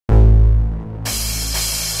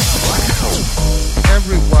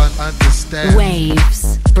everyone understands.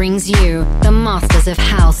 Waves brings you the masters of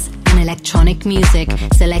house and electronic music,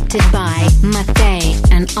 selected by Mattei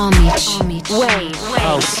and Omich.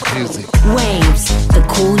 House music. Waves, the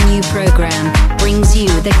cool new program, brings you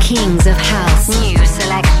the kings of house. New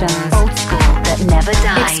selections, old school that never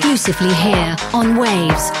dies. Exclusively here on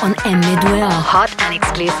Waves on m2o. Hot and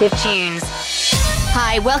exclusive tunes.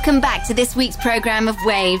 Hi, welcome back to this week's program of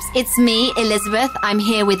Waves. It's me, Elizabeth. I'm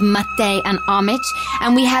here with Mattei and Omich,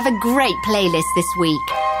 and we have a great playlist this week.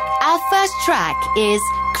 Our first track is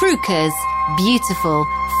Kruka's Beautiful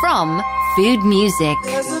from Food Music.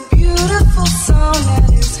 There's a beautiful song that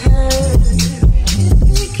is heard. It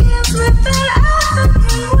begins with an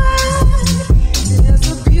African word. There's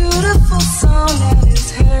a beautiful song that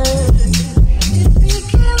is heard. It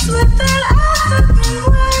begins with an African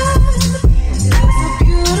word. There's a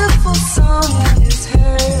beautiful song that is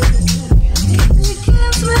heard. It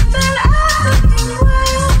begins with an African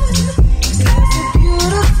word. There's a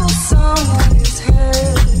beautiful song that is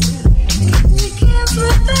heard. It begins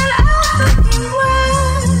with an African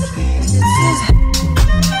word. It says,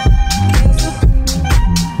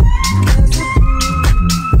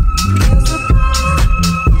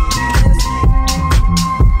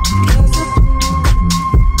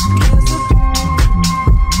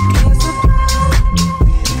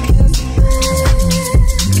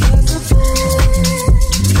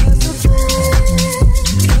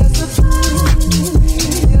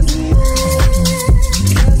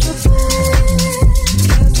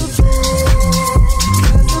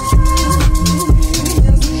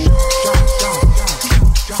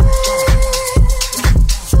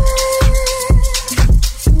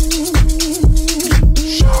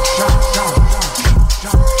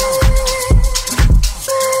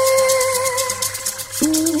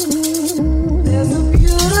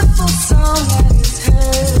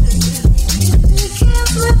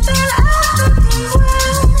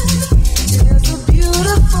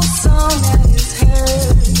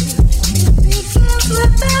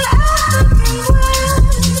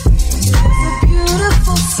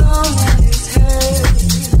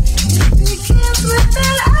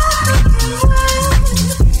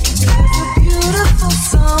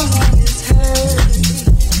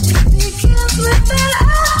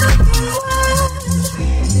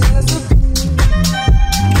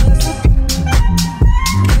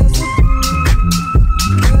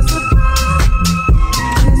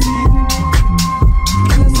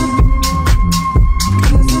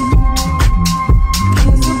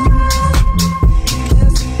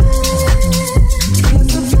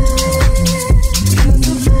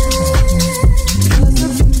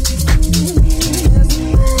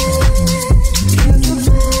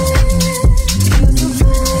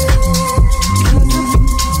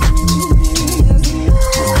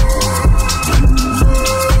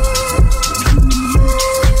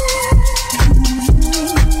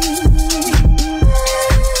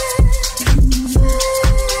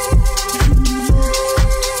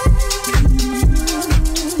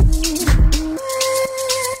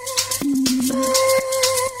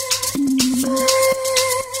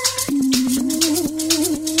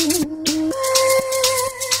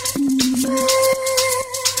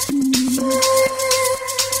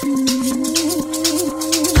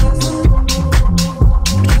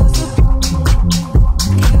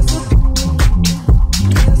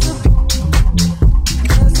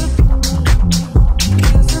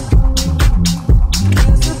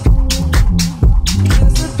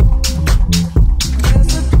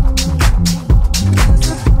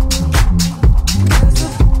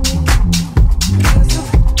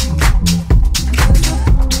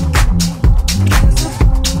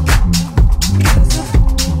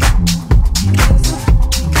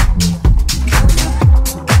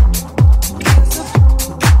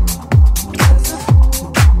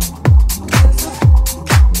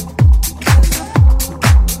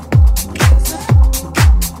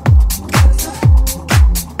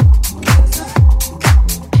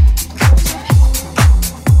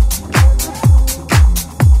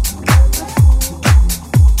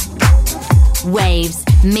 Waves,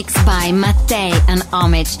 mixed by Mattei and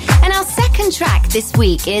Omich. And our second track this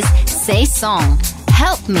week is Say Song,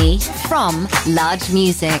 Help Me from Large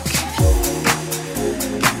Music.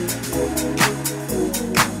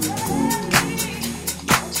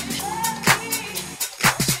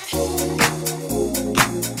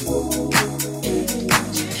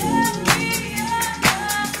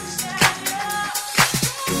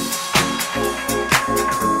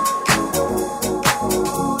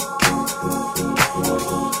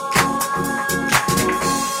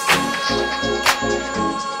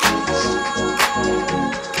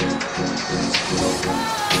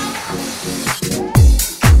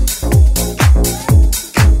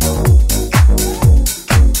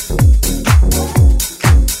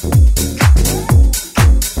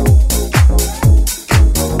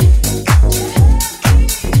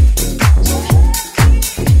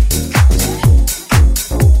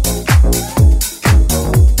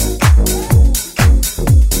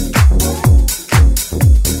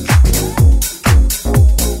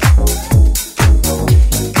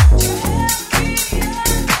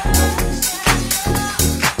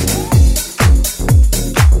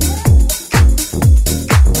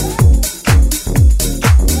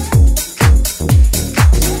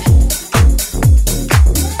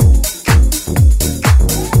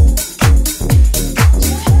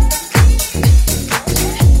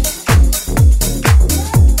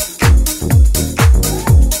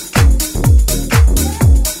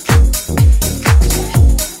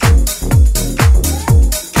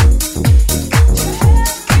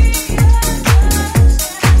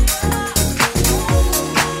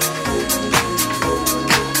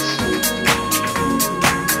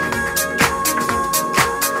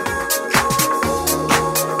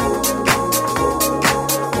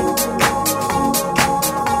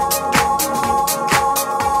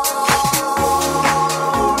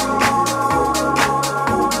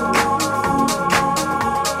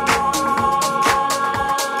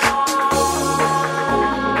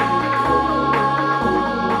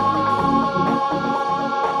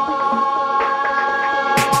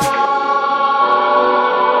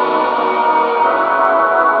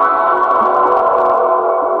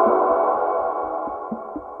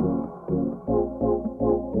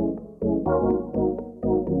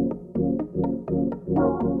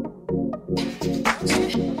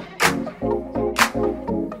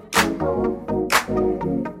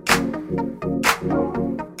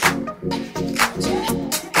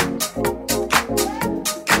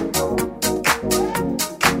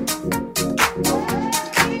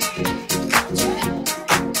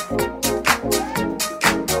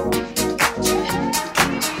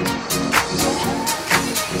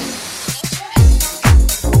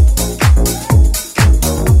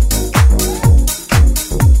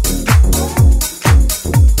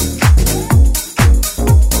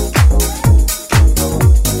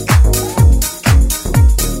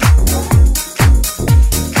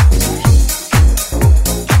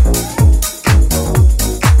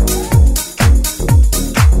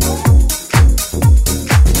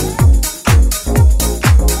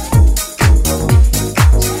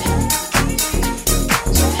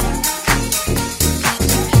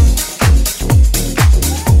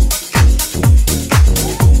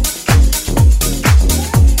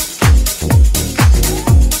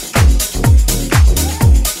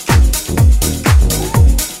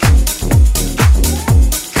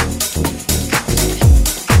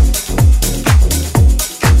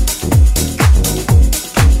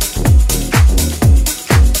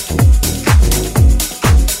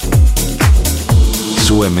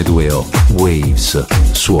 m2o Waves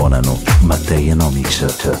suonano Mattei e Omich.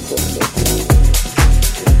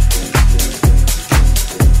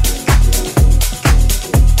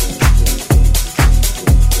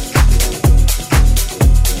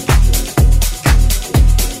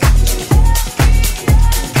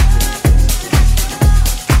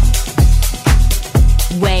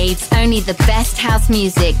 Only the best house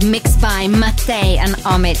music mixed by Mattei and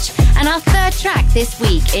Omich. And our third track this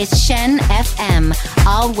week is Shen FM,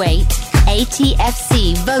 I'll Wait,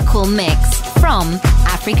 ATFC vocal mix from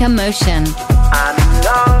Africa Motion. I'm in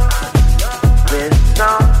love with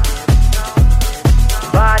somebody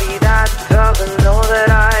that doesn't know that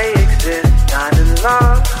I exist. I'm in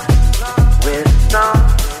love with somebody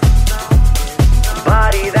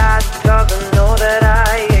that doesn't know that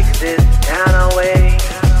I exist. And away,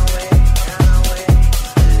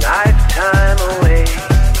 lifetime away,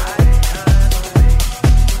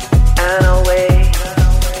 and away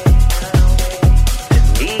to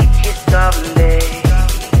meet you someday.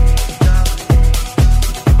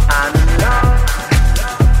 I'm in love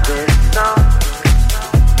with somebody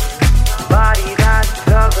that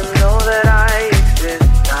doesn't know that I exist.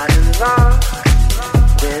 I'm in love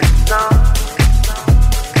with somebody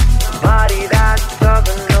that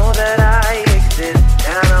doesn't know that I exist.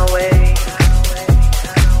 And away,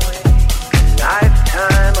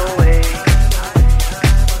 lifetime away,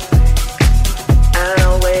 and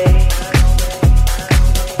away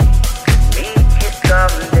to meet you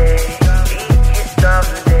someday, meet you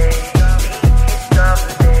someday, meet you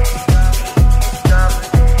someday,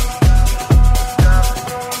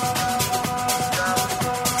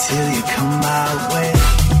 till you come my way.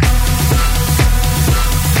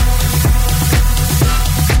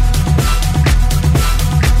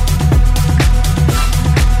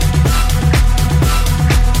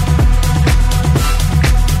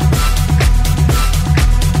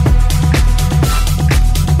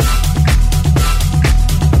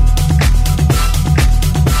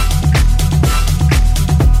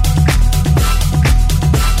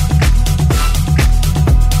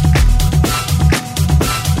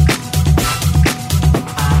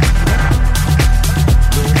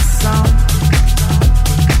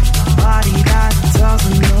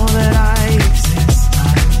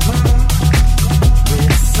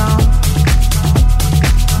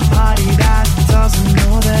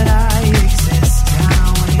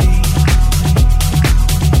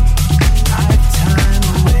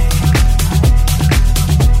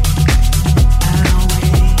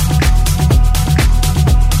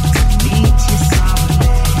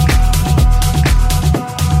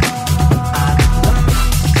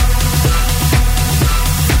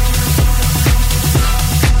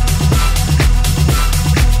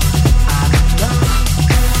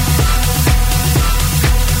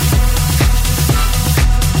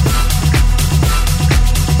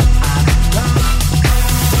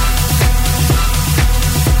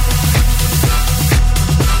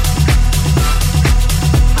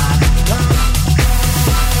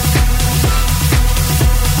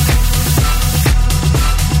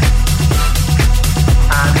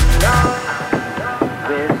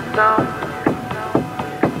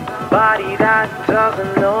 Somebody that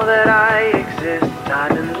doesn't know that I exist.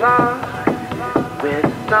 I'm in love with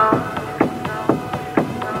somebody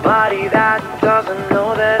that doesn't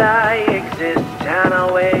know that I exist. And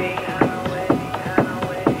away,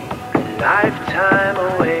 lifetime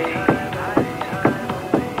away,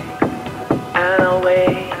 and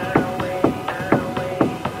away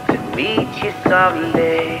to meet you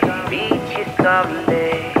someday, meet you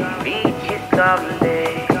someday, meet you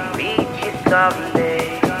someday, meet you someday.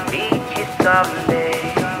 Someday,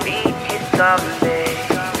 meet you someday,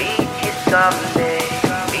 meet you someday,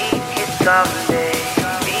 meet you someday,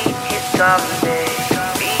 meet you someday,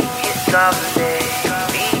 meet you someday,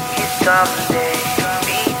 meet you someday, meet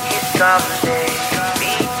you someday,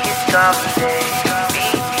 meet you someday,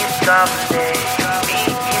 meet you someday,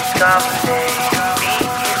 meet you someday,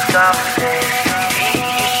 meet you someday, meet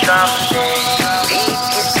you someday, meet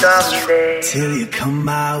you someday, till you come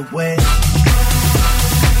my way.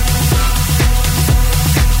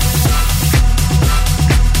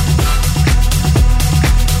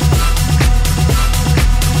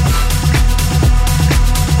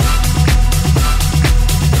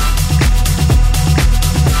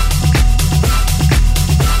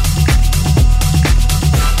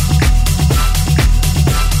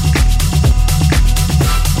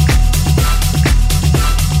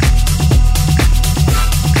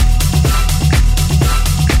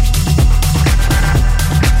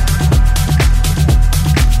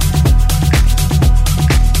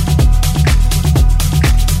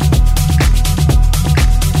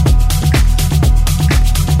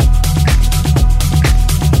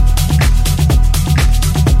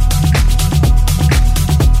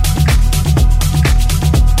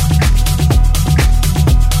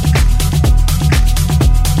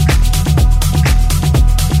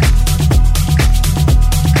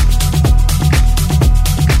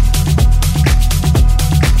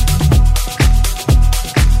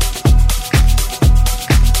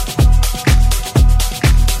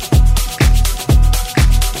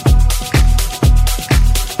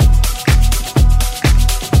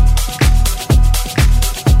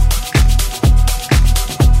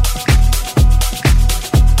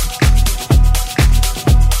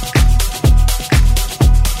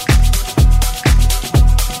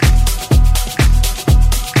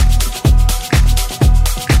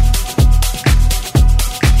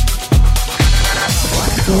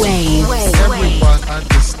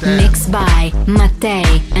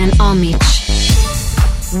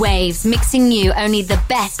 Waves, mixing you only the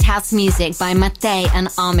best house music by Mattei and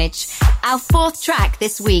Omich. Our fourth track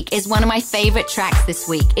this week is one of my favorite tracks this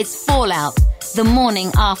week. It's Fallout, The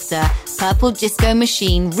Morning After, Purple Disco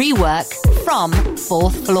Machine rework from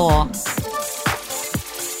Fourth Floor.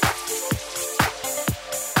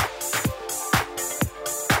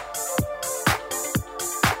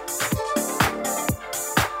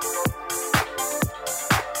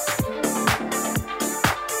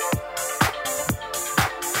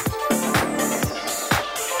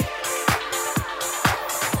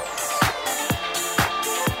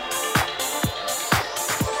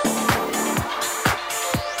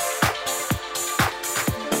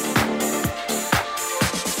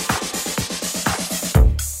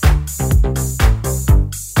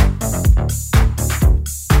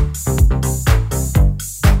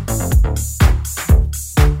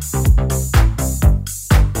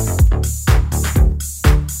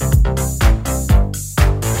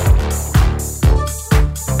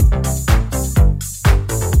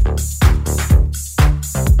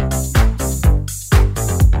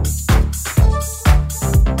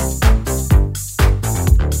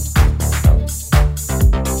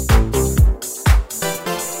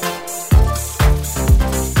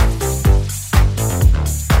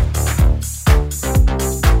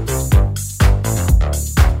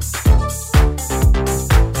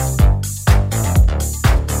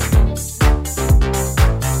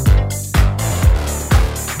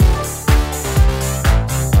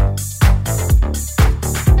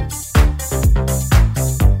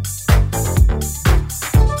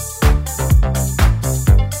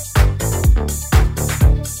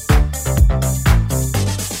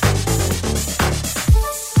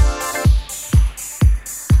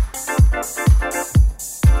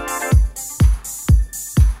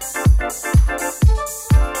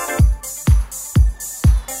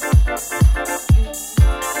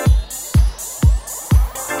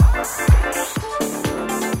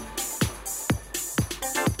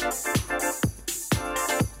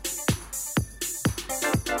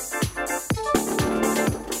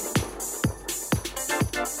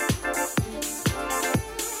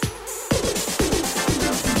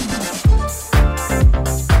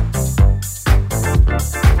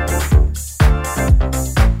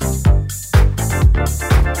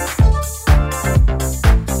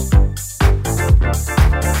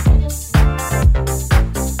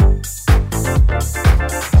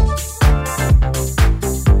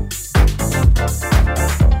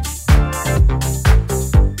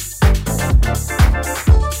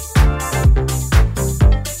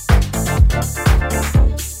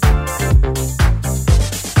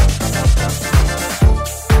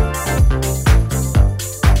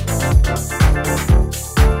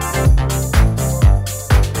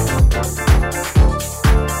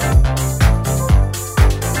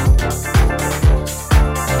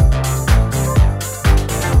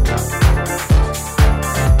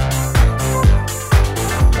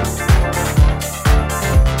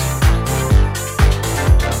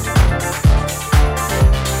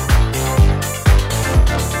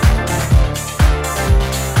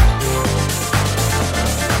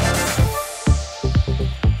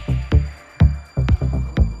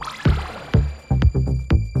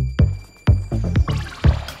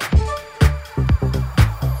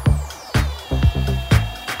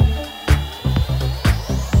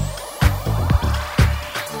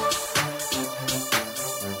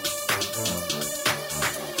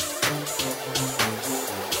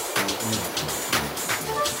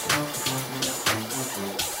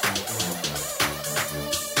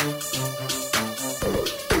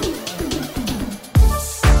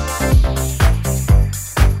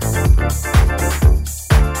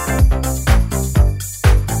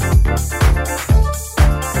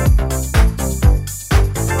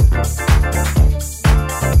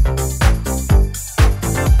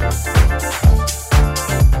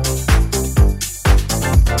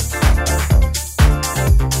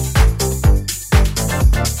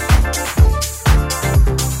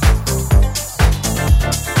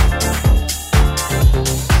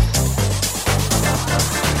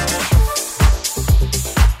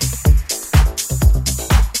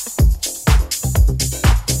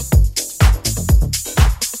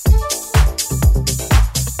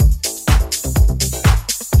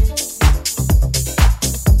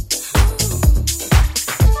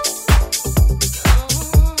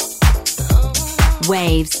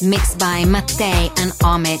 Waves, mixed by Mattei and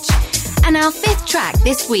Omich. And our fifth track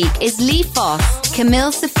this week is Lee Foss,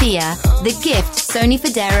 Camille Sophia, The Gift Sony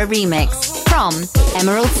Fodera remix from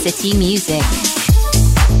Emerald City Music.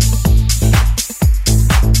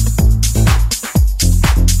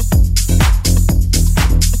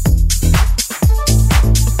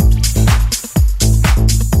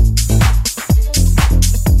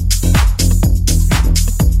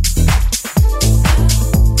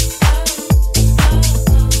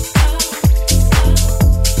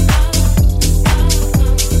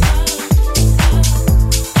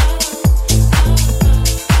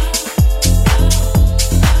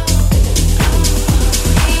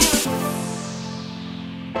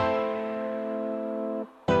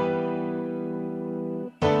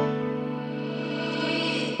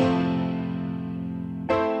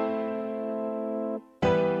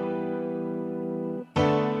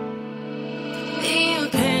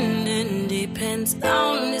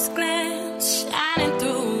 This glance shining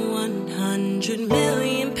through 100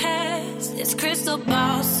 million pairs. This crystal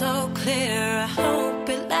ball so clear, I hope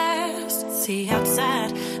it lasts. See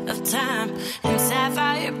outside of time and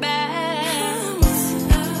sapphire bands.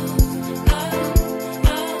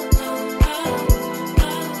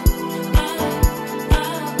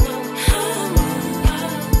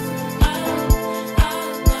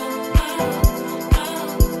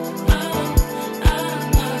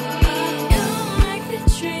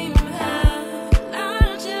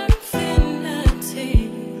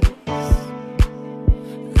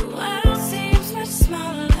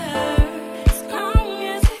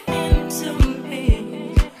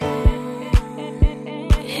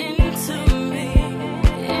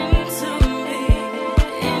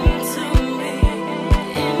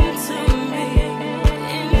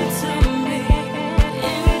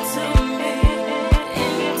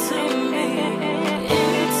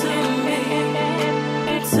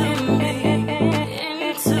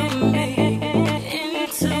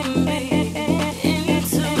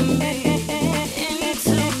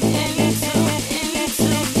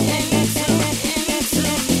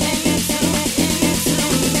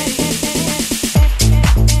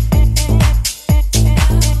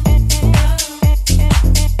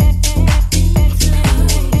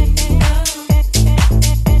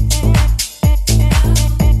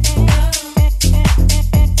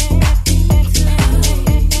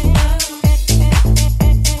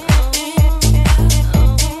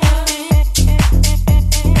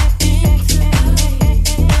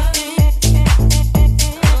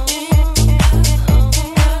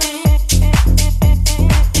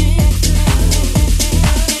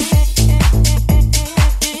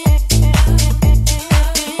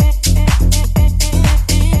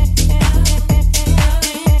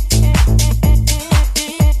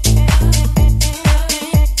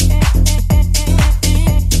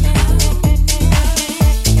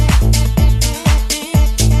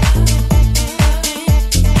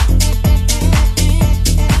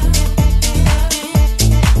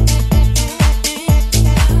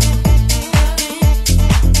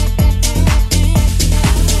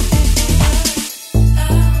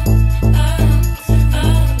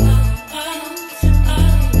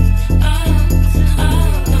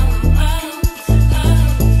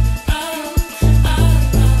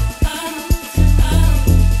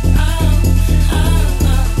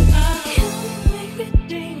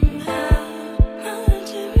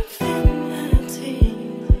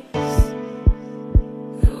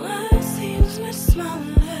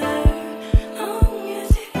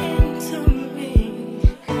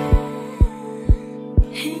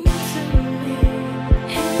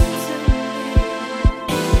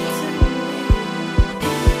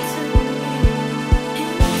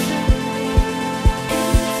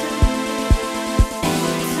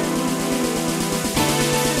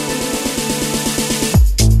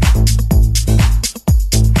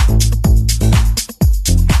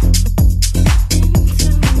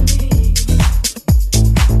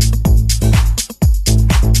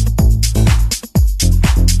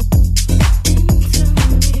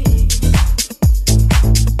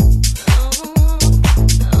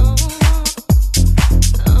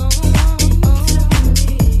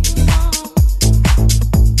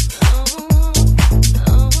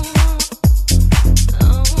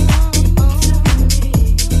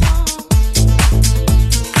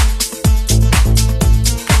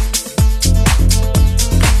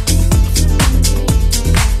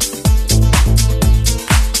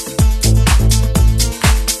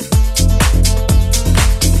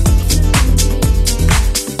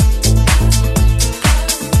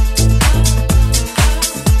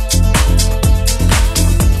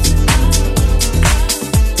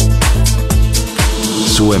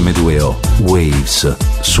 Su m2o Waves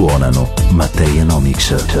suonano Mattei e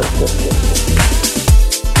Omich.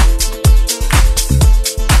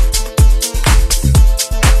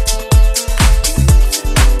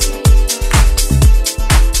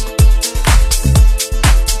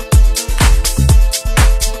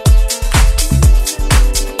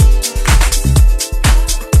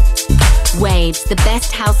 Waves, the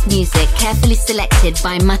best house music carefully selected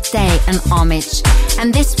by Mattei and Omich.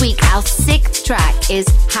 And this week our 6th track is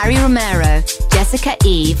Harry Romero, Jessica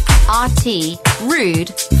Eve, RT, Rude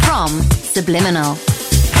from Subliminal.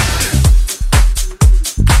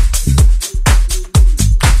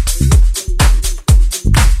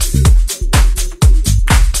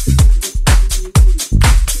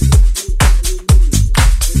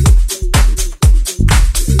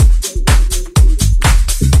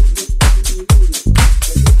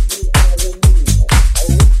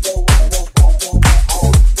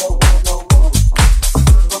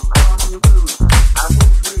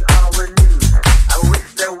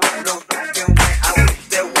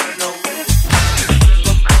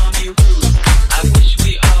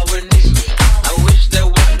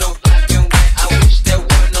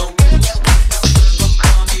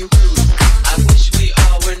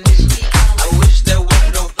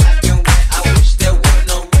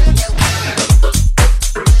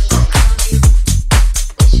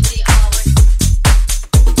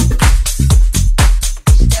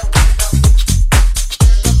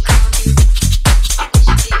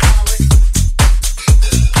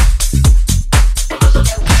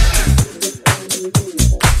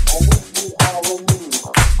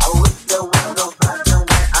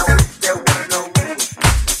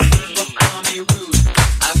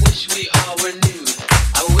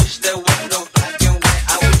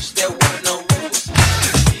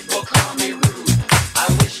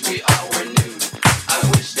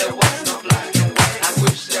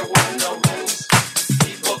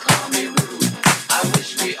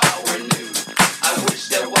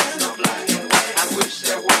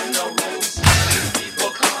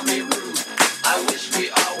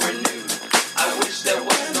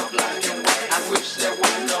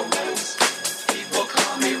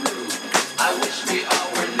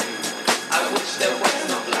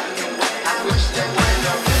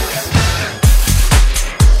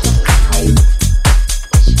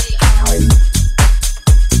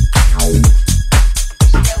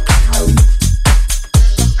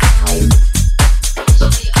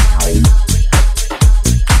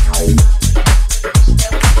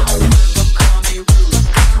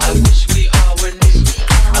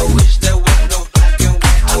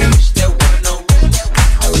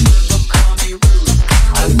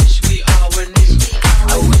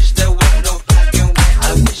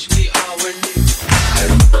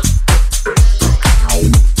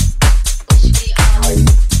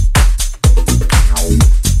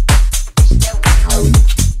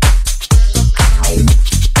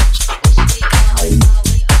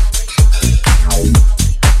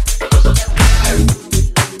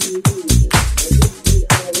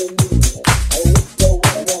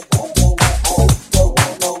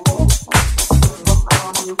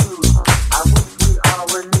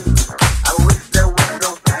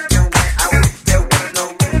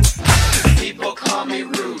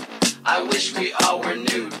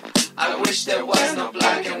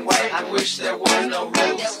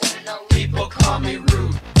 rules. People call me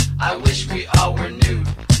rude. I wish we all were nude.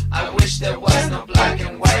 I wish there was no black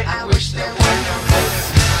and white. I wish there were no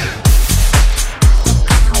rules.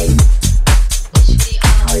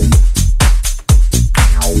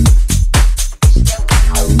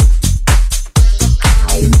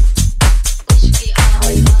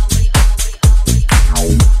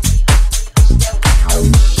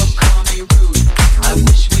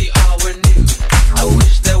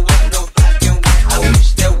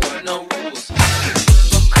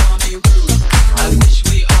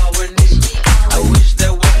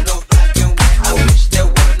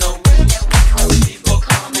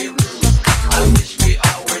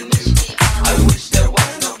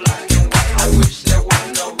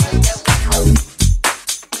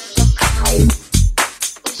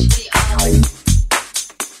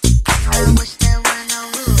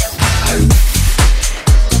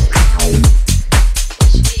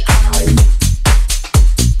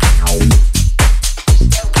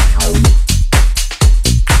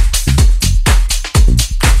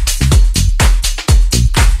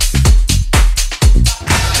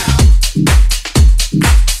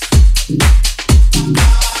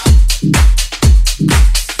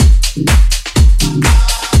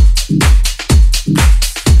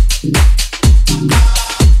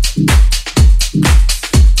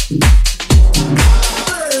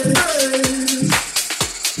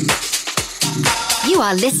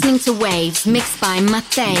 Listening to Waves, mixed by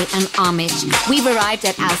Mattei and Omich. We've arrived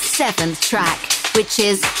at our 7th track, which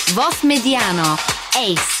is Voz Mediano,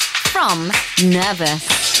 Ace, from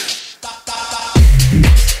Nervous.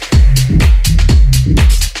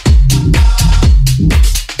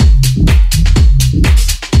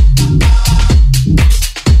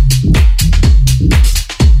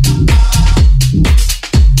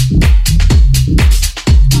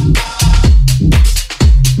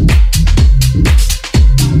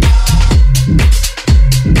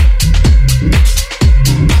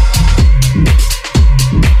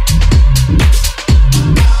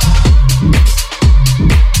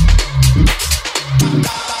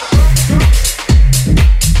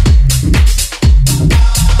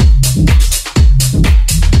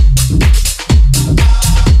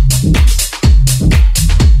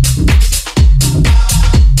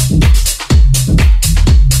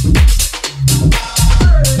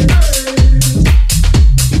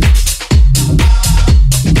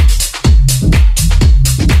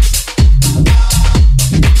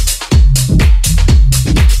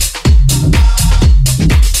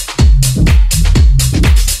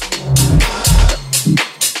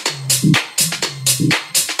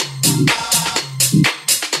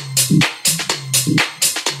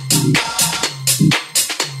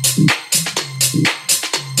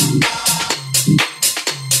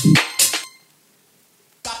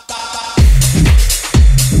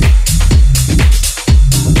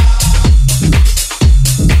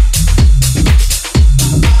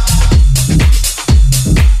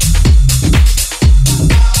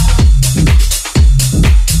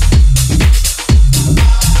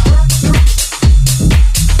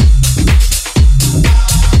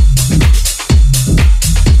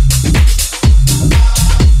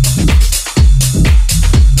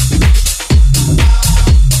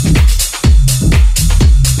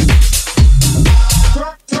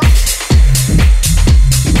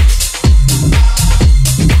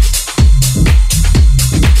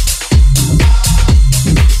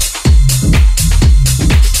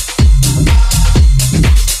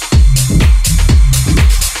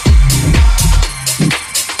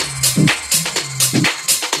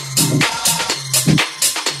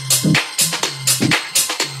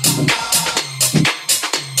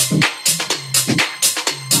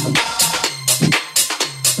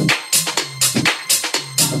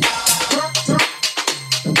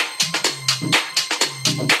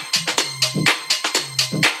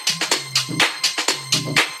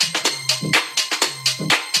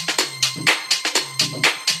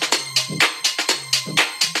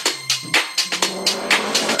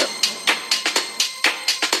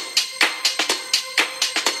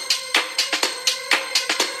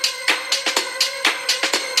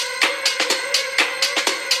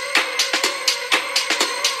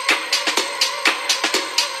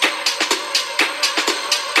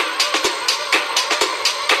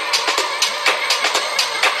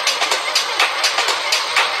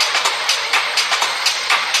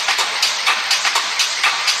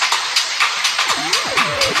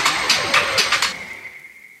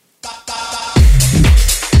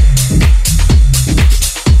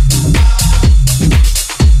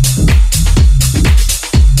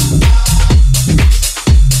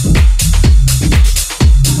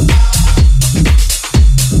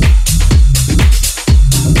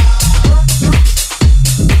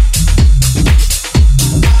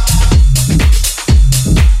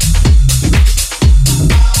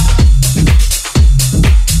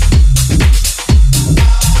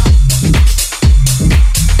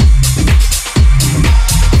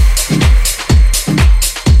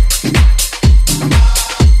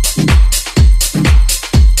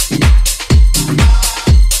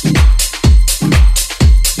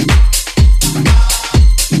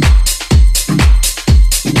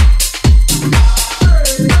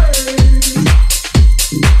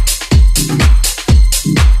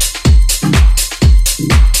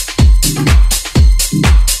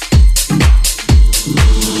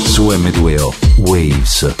 Su M2o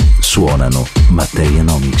Waves suonano Mattei e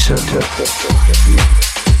Omich.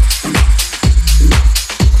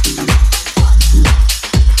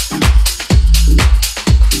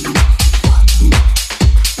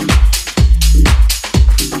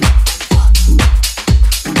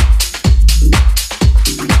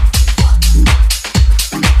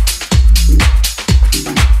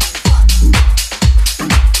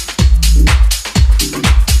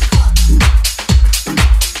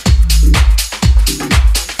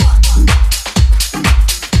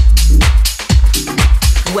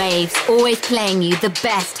 Waves, always playing you the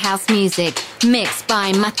best house music, mixed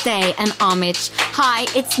by Mattei and Omich. Hi,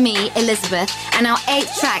 it's me, Elizabeth, and our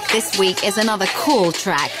 8th track this week is another cool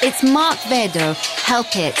track. It's m2o,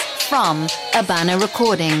 Help It, from Urbana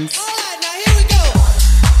Recordings.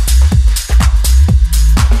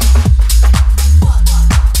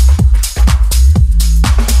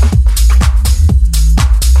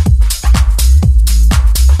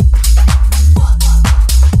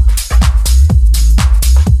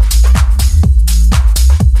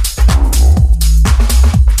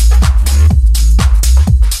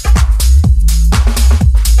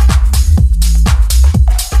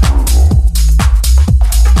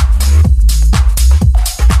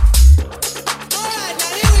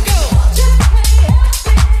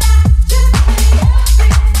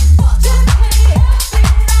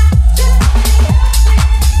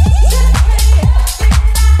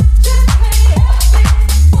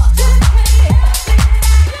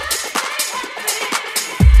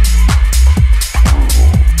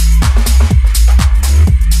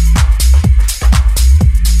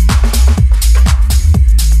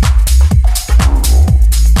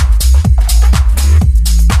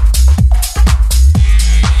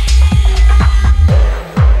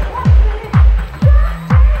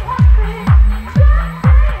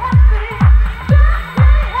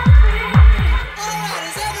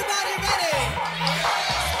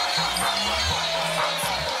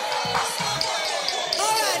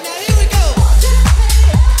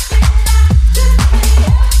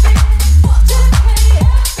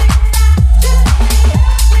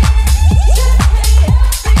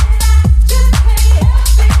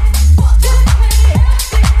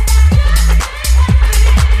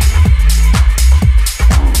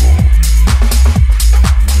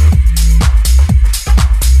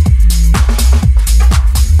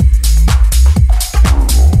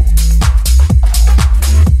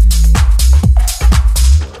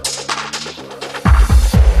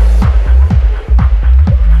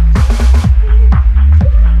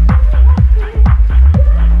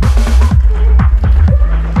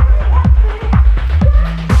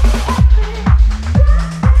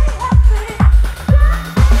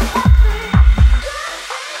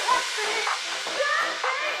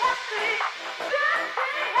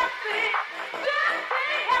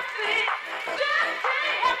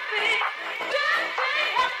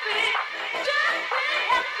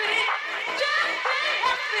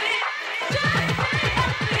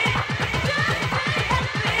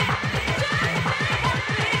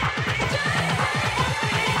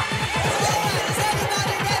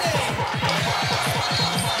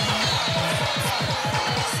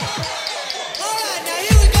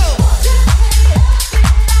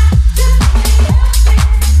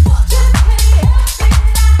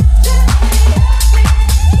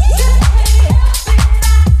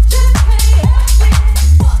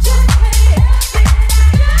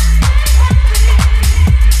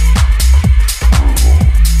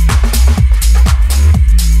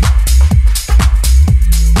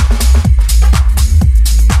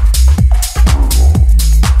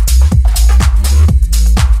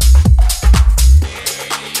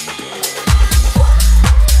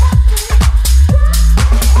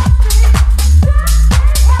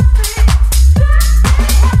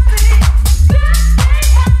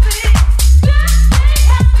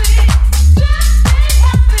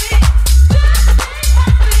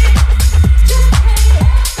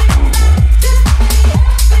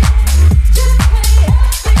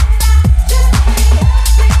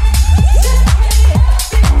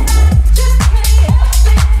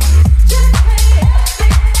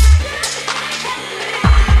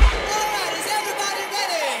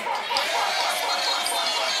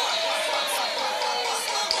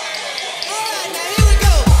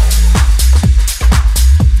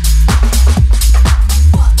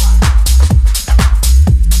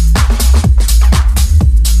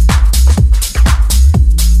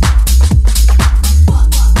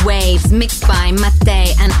 by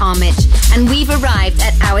Mattei and Omich, and we've arrived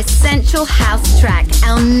at our essential house track,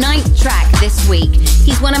 our 9th track this week.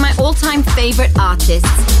 He's one of my all-time favorite artists.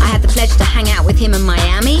 I had the pleasure to hang out with him in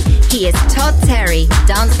Miami. He is Todd Terry,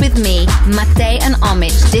 Dance With Me, Mattei and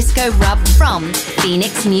Omich, Disco Rub from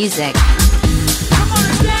Phoenix Music. Come on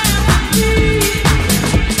and dance with me.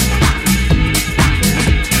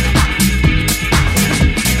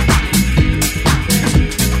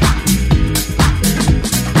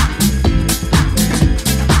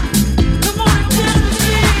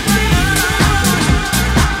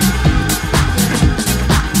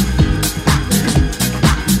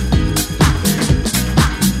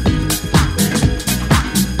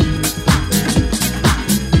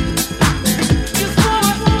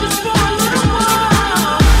 Just for a little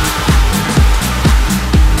while.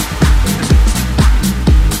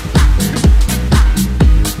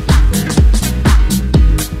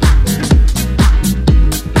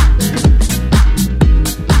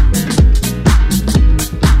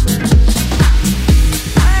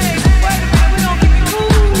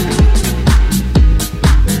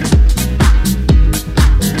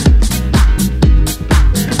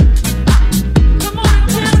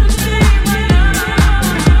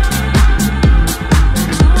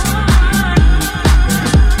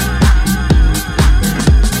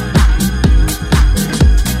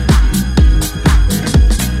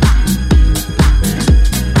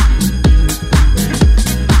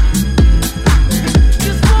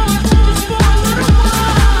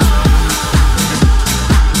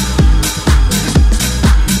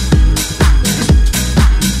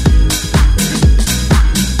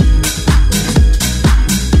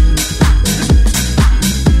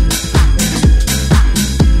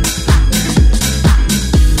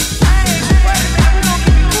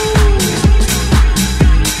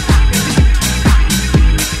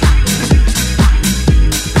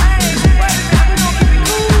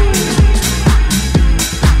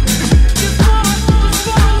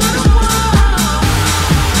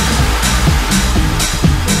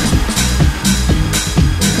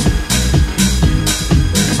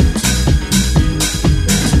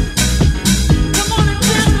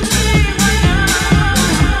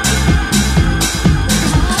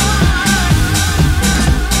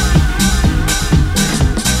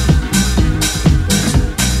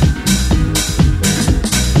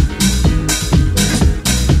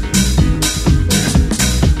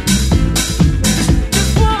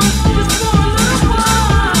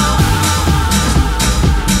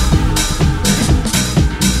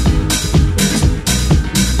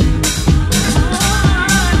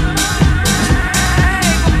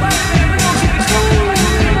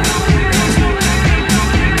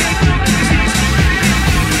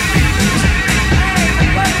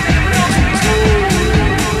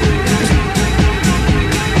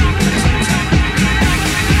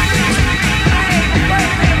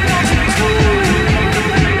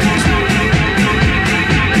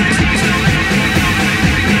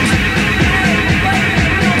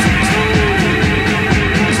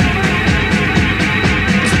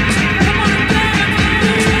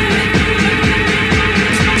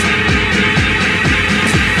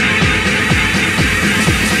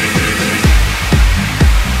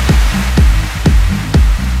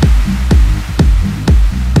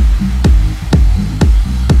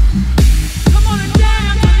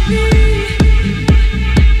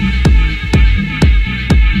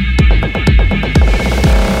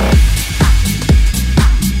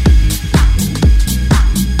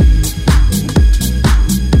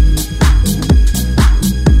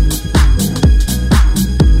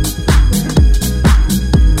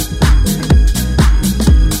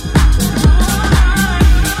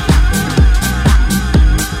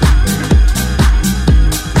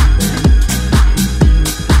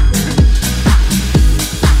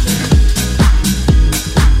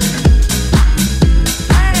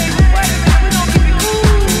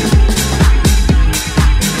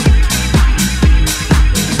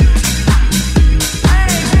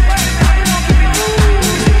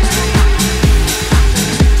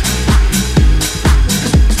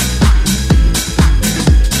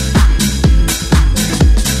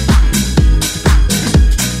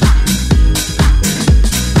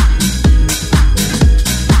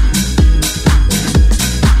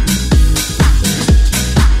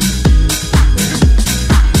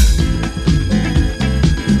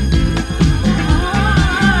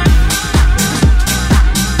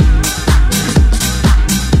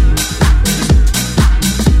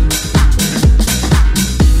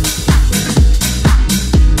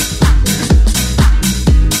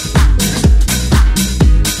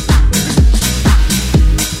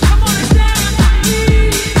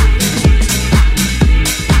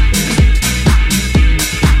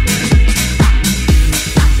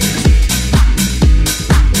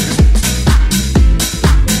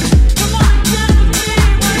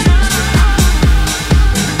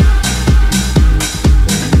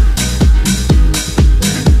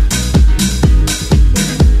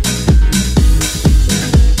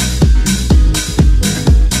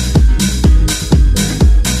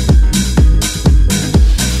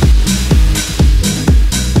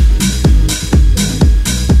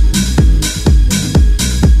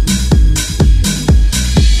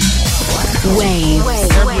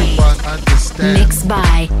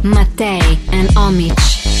 Mattei and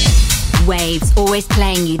Omich. Waves, always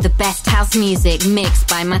playing you the best house music mixed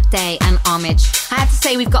by Mattei and Omich. I have to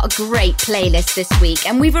say we've got a great playlist this week,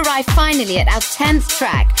 and we've arrived finally at our 10th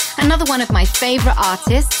track. Another one of my favourite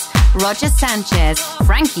artists, Roger Sanchez,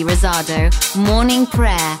 Frankie Rosado, Morning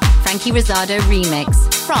Prayer, Frankie Rosado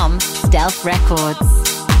remix from Stealth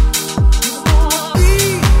Records.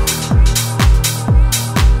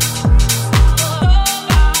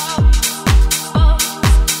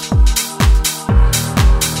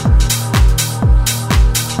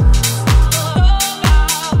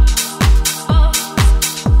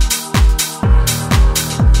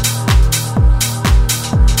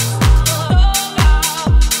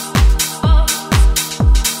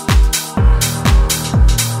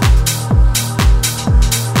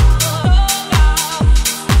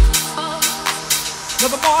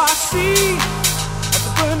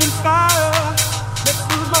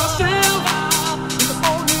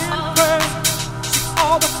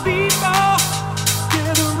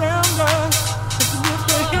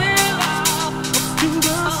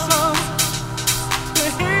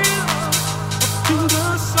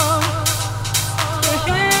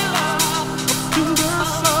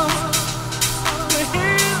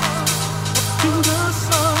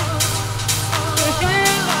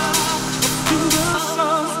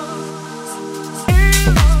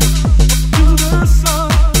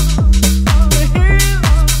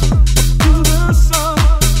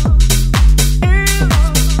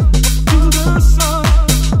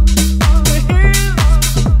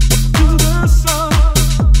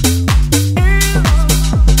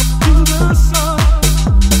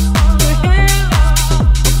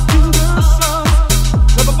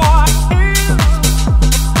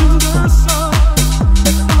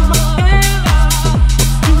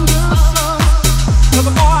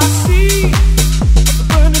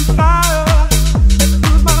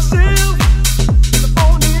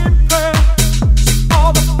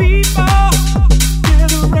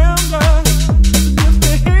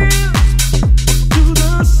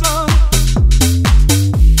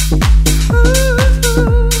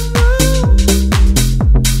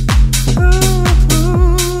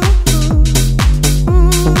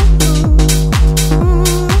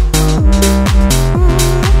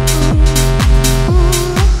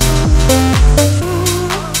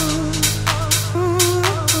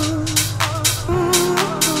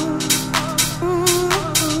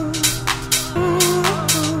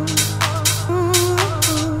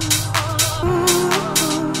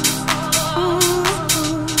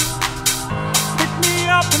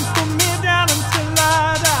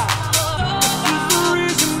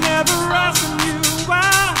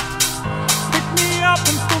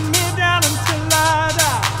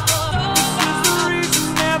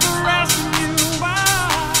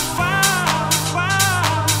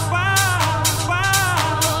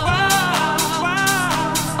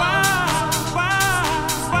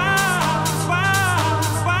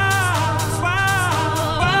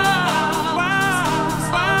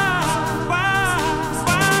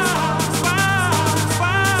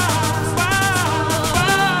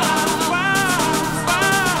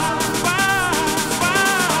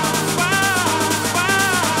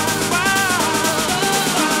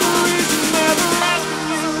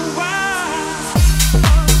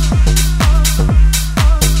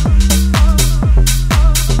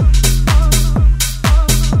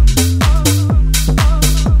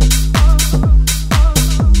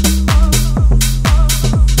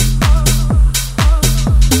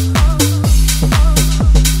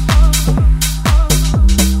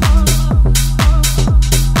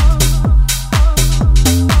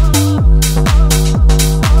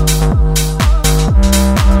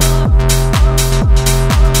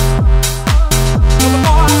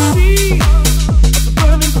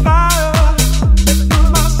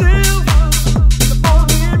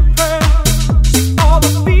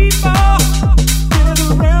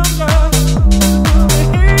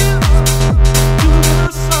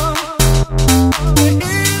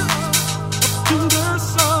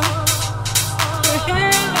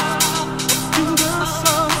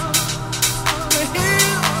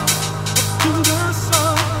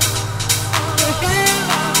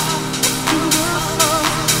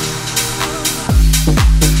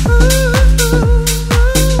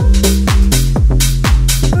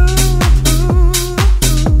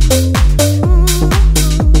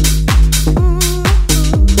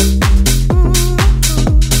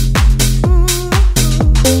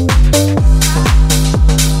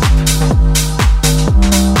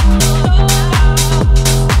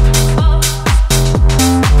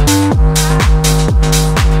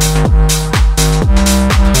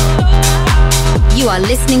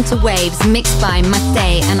 listening to Waves mixed by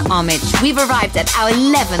Mattei and Omich. We've arrived at our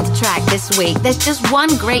 11th track this week. There's just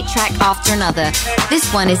one great track after another.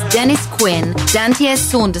 This one is Dennis Quinn, Dante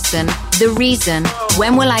Saunderson, The Reason,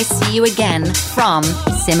 When Will I See You Again from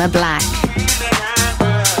Simmer Black.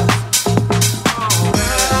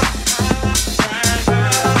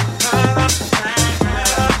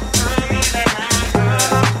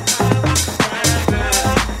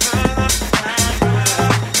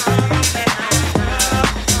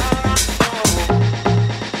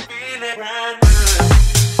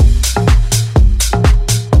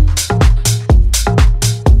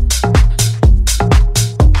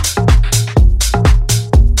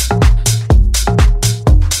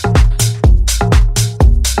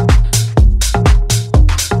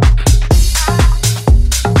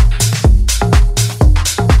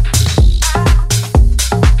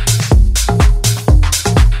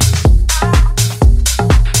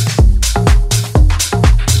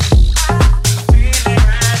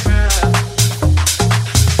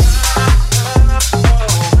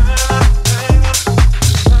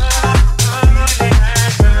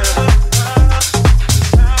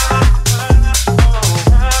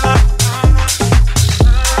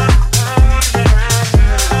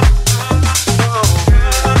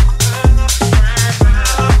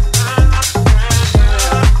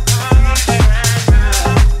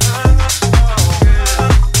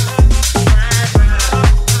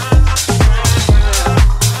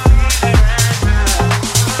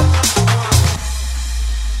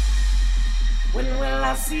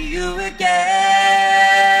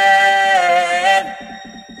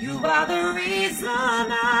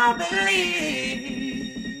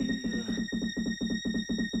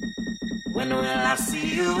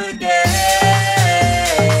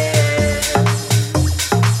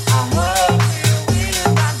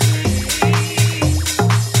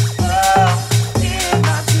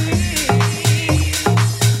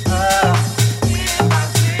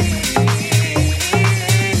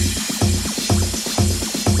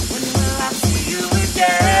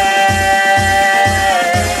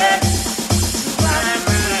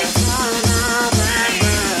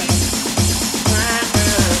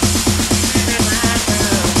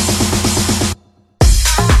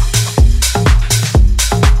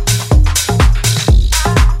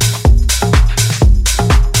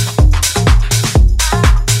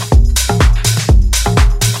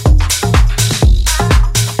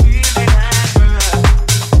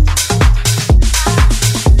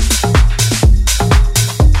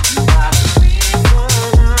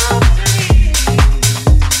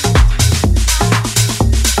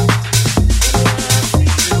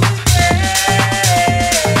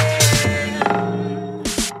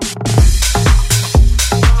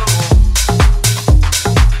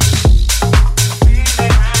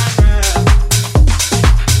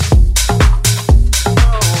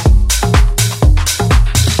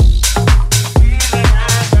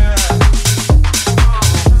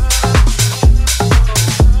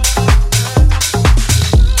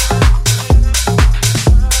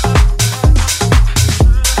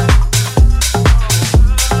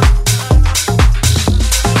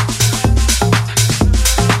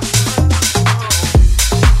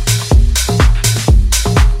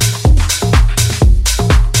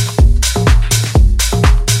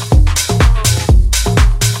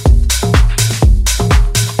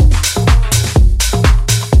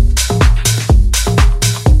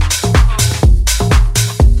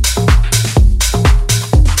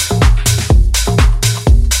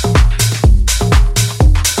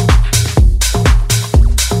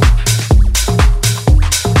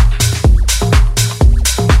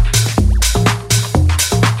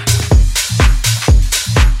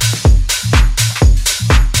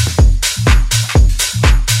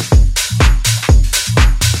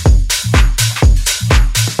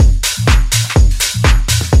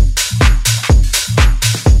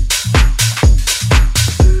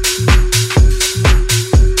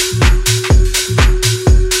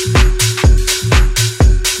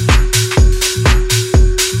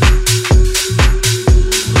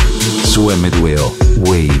 m2o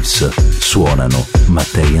Waves suonano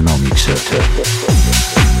Mattei e Omich.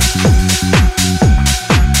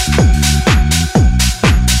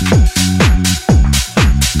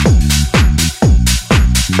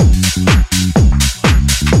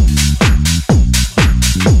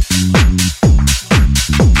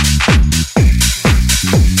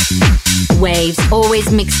 Waves,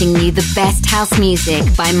 always mixing you the best house music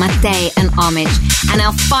by Mattei and Omich. And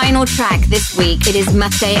our final track this week, it is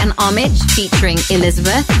Mattei and Omich featuring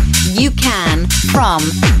Elizabeth, You Can, from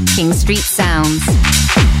King Street Sounds.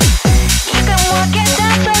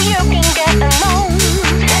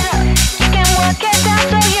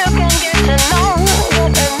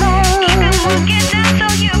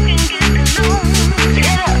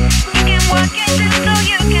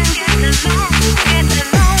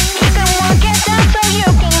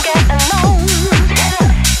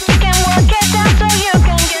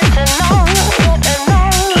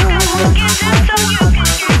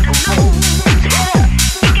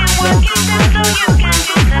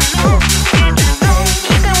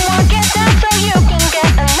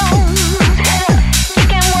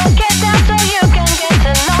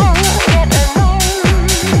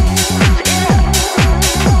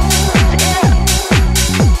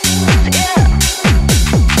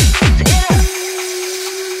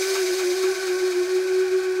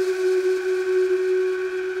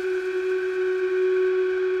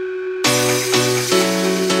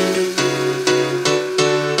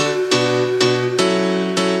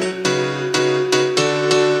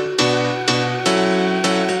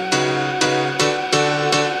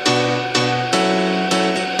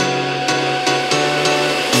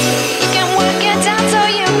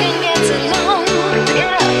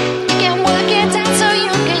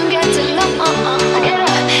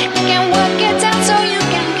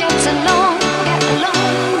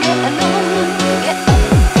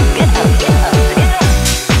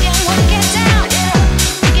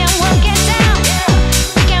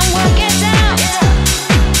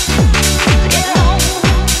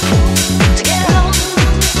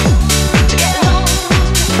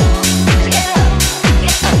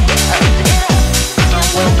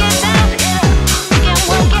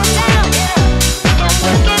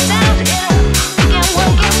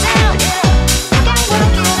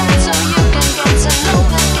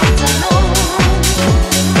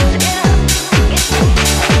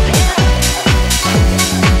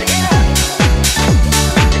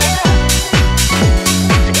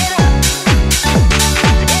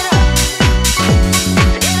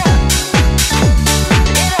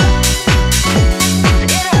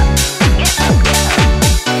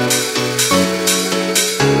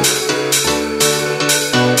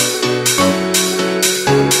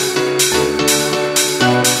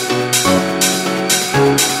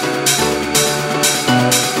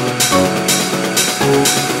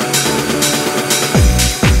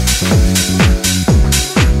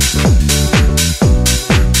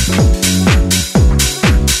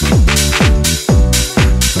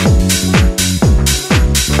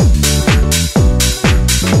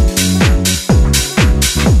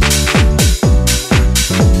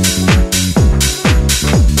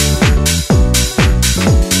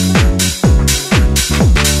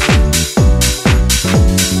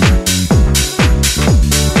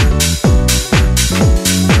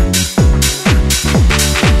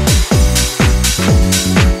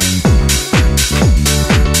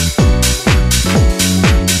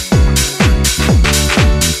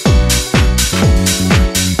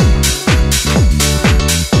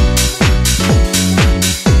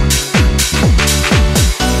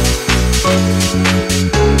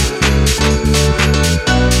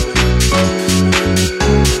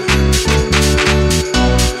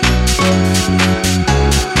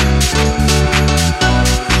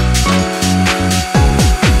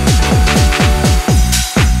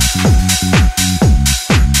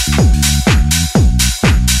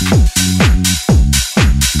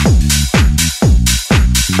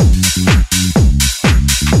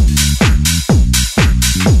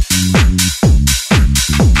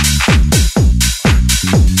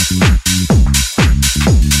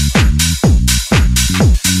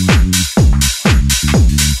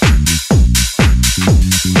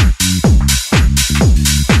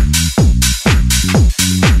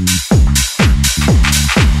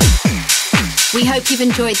 hope you've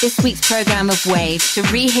enjoyed this week's program of Waves. To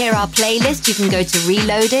rehear our playlist, you can go to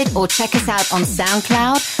Reloaded or check us out on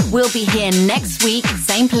SoundCloud. We'll be here next week,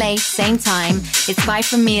 same place, same time. It's bye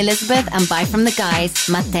from me, Elizabeth, and bye from the guys,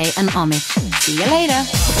 Mattei and Omich. See you later.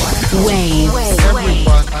 Waves.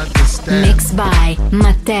 Everyone understand. Mixed by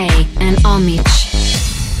Mattei and Omich.